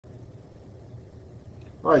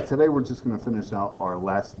All right, today we're just going to finish out our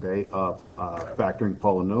last day of factoring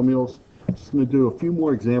polynomials. Just going to do a few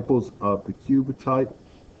more examples of the cube type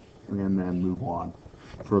and then move on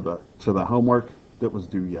to the homework that was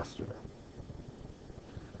due yesterday.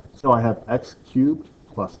 So I have x cubed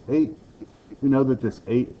plus 8. We know that this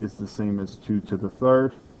 8 is the same as 2 to the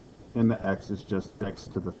third, and the x is just x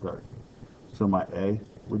to the third. So my a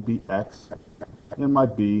would be x, and my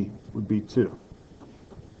b would be 2.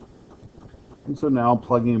 And so now I'm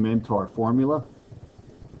plugging them into our formula.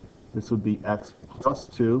 This would be x plus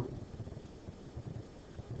 2,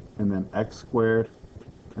 and then x squared,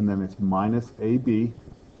 and then it's minus ab,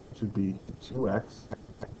 which would be 2x,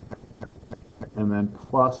 and then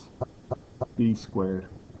plus b squared,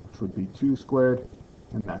 which would be 2 squared,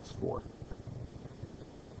 and that's 4.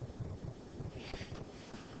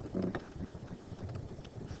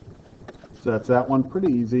 So that's that one.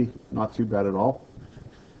 Pretty easy, not too bad at all.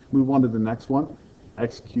 Move on to the next one,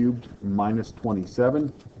 x cubed minus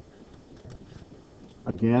 27.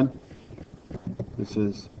 Again, this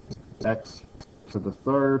is x to the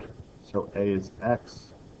third, so a is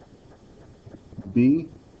x. b,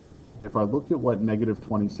 if I look at what negative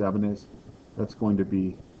 27 is, that's going to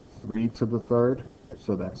be 3 to the third,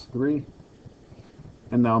 so that's 3.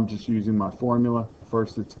 And now I'm just using my formula.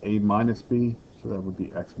 First it's a minus b, so that would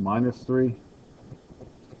be x minus 3.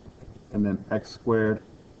 And then x squared,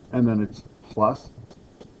 and then it's plus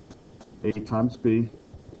a times b,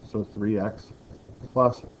 so 3x,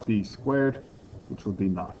 plus b squared, which would be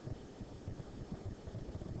 9.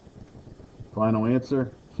 Final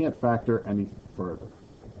answer, can't factor any further.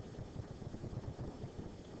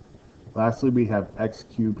 Lastly, we have x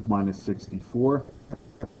cubed minus 64.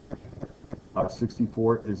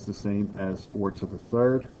 64 is the same as 4 to the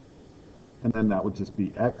third, and then that would just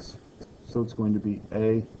be x. So it's going to be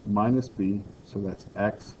a minus b, so that's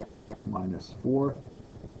x minus 4,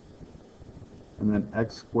 and then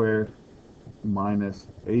x squared minus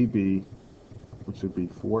ab, which would be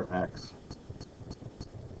 4x,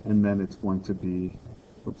 and then it's going to be,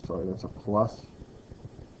 oops, sorry, that's a plus,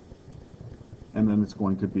 and then it's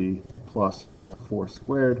going to be plus 4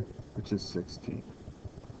 squared, which is 16.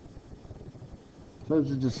 Those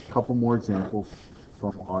are just a couple more examples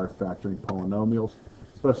from our factoring polynomials,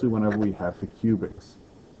 especially whenever we have the cubics.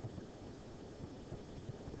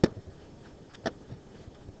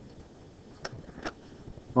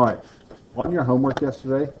 All right, on your homework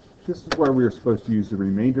yesterday, this is where we were supposed to use the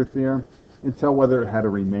remainder theorem and tell whether it had a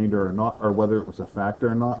remainder or not, or whether it was a factor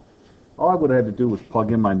or not. All I would have had to do was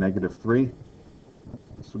plug in my negative 3.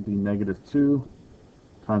 This would be negative 2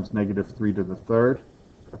 times negative 3 to the third.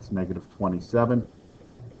 That's negative 27.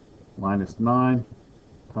 Minus 9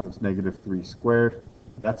 times negative 3 squared.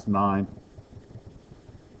 That's 9.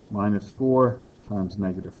 Minus 4 times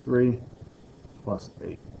negative 3 plus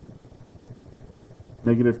 8.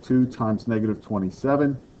 Negative 2 times negative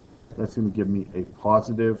 27. That's going to give me a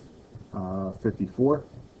positive 54.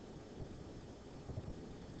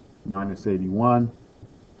 Minus 81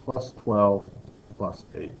 plus 12 plus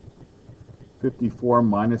 8. 54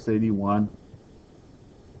 minus 81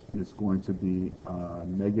 is going to be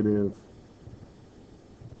negative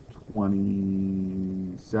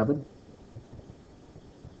 27.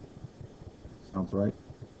 Sounds right.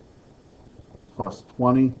 Plus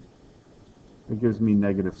 20. It gives me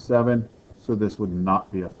negative 7, so this would not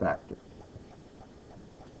be a factor.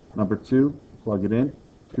 Number 2, plug it in.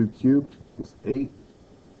 2 cubed is 8.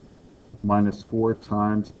 Minus 4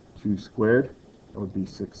 times 2 squared, that would be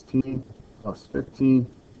 16, plus 15.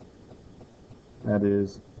 That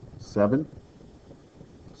is 7,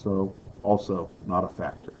 so also not a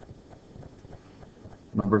factor.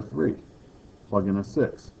 Number 3, plug in a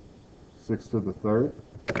 6. 6 to the third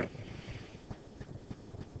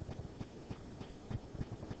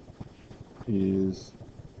is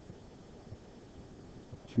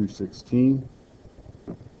 216.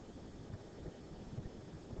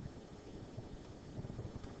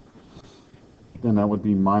 Then that would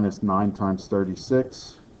be minus 9 times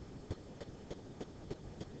 36.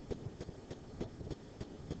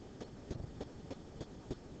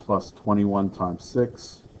 Plus 21 times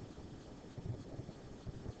 6.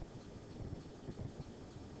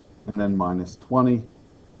 And then minus 20,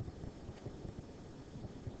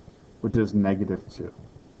 which is negative 2.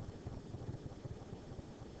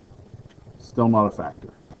 Still not a factor.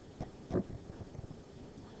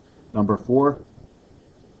 Number 4,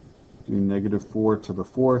 do negative 4 to the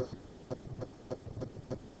fourth.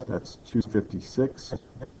 That's 256.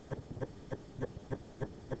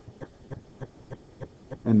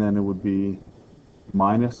 And then it would be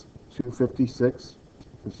minus 256,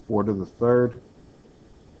 because 4 to the third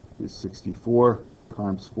is 64.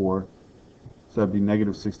 times 4. So that'd be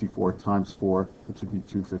negative 64 times 4, which would be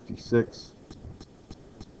 256.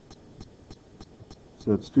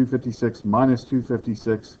 So it's 256 minus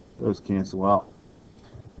 256. Those cancel out.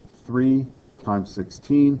 3 times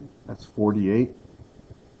 16, that's 48.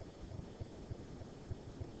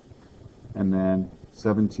 And then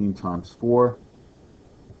 17 times 4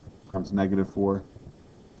 times negative 4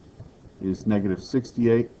 is negative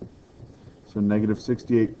 68. So negative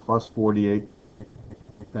 68 plus 48,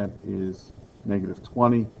 that is negative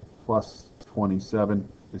 20, plus 27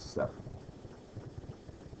 is 7.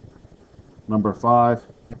 Number 5,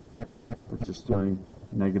 we're just doing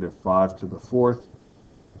negative 5 to the 4th.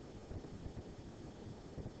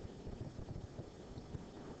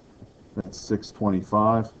 That's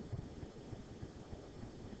 625.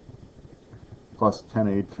 Plus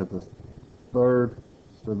 10a to the 3rd.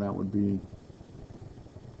 So that would be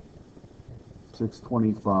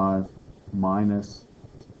 625 minus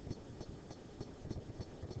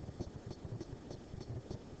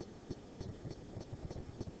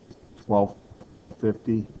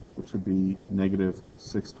 1250, which would be negative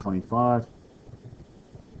 625.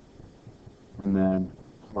 And then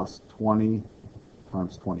plus 20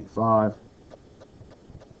 times 25.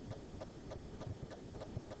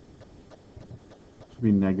 Should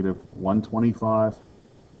be negative 125.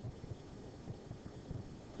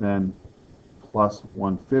 Then plus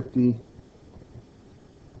 150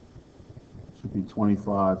 should be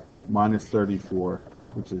 25 minus 34,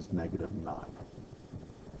 which is negative 9.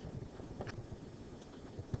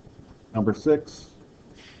 Number 6,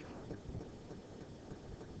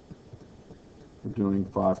 we're doing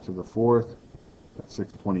 5 to the 4th. That's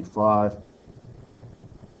 625.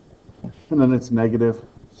 And then it's negative,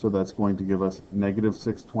 so that's going to give us negative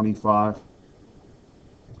 625.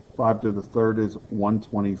 5 to the 3rd is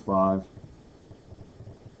 125.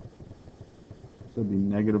 So it'd be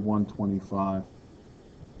negative 125.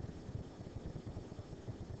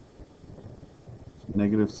 So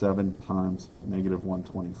negative 7 times negative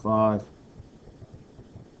 125.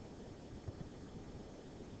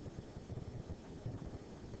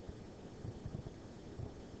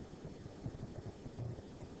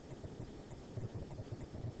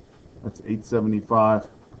 That's 875.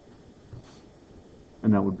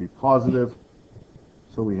 And that would be positive.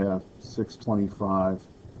 So we have 625,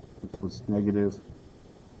 which was negative,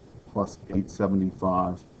 plus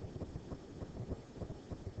 875.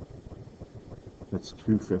 That's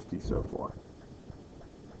 250 so far.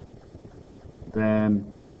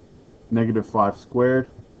 Then negative 5 squared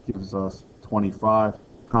gives us 25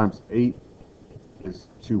 times 8 is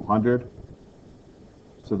 200.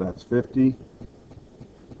 So that's 50.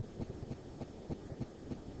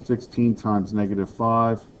 16 times negative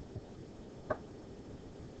 5,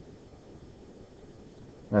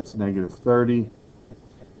 that's negative 30,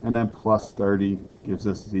 and then plus 30 gives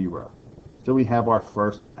us 0. So we have our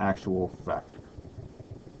first actual factor.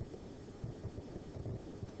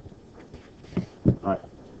 All right,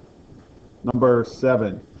 number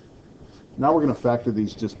 7. Now we're going to factor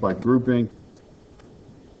these just by grouping.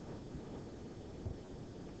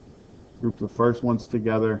 Group the first ones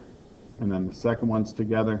together, and then the second one's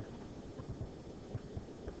together.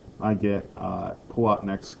 I get, pull out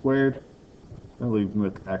an x squared. That leaves me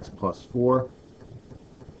with x plus 4.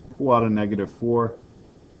 Pull out a negative 4.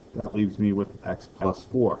 That leaves me with x plus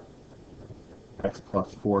 4. X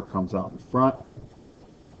plus 4 comes out in front.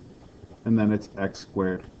 And then it's x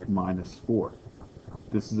squared minus 4.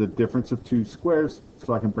 This is a difference of 2 squares,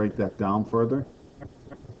 so I can break that down further.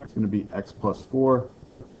 It's going to be x plus 4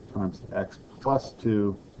 times x plus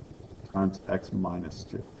 2 times x minus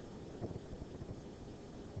 2.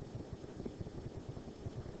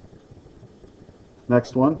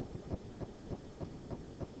 Next one,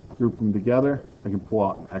 group them together. I can pull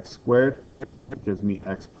out an x squared. It gives me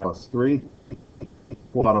x plus 3.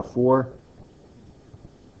 Pull out a 4.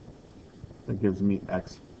 That gives me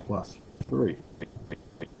x plus 3.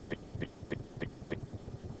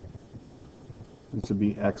 This would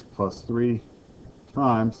be x plus 3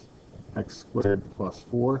 times x squared plus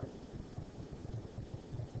 4.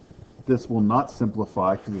 This will not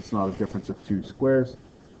simplify because it's not a difference of 2 squares.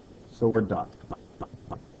 So we're done.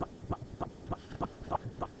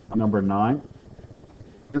 Number 9.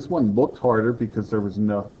 This one looked harder because there was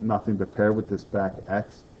nothing to pair with this back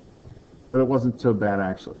x. But it wasn't so bad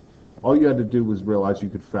actually. All you had to do was realize you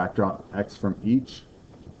could factor out x from each.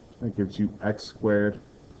 That gives you x squared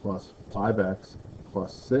plus 5x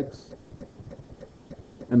plus 6.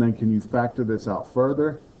 And then can you factor this out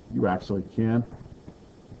further? You actually can.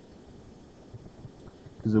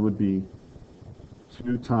 Because it would be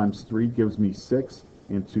 2 times 3 gives me 6,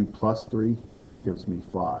 and 2 plus 3 gives me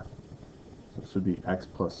 5. So it should be x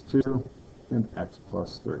plus 2 and x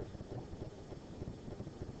plus 3.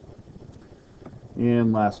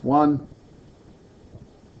 And last one,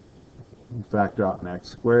 factor out an x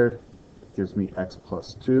squared, gives me x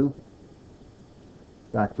plus 2.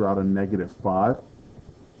 Factor out a negative 5,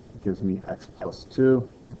 gives me x plus 2.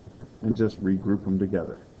 And just regroup them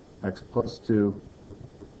together. X plus 2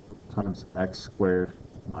 times x squared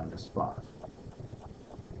minus 5.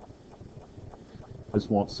 This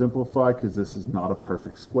won't simplify because this is not a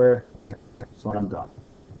perfect square, so I'm done.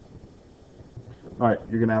 All right,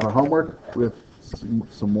 you're going to have a homework with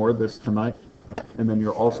some more of this tonight, and then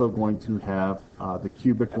you're also going to have the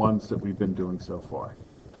cubic ones that we've been doing so far.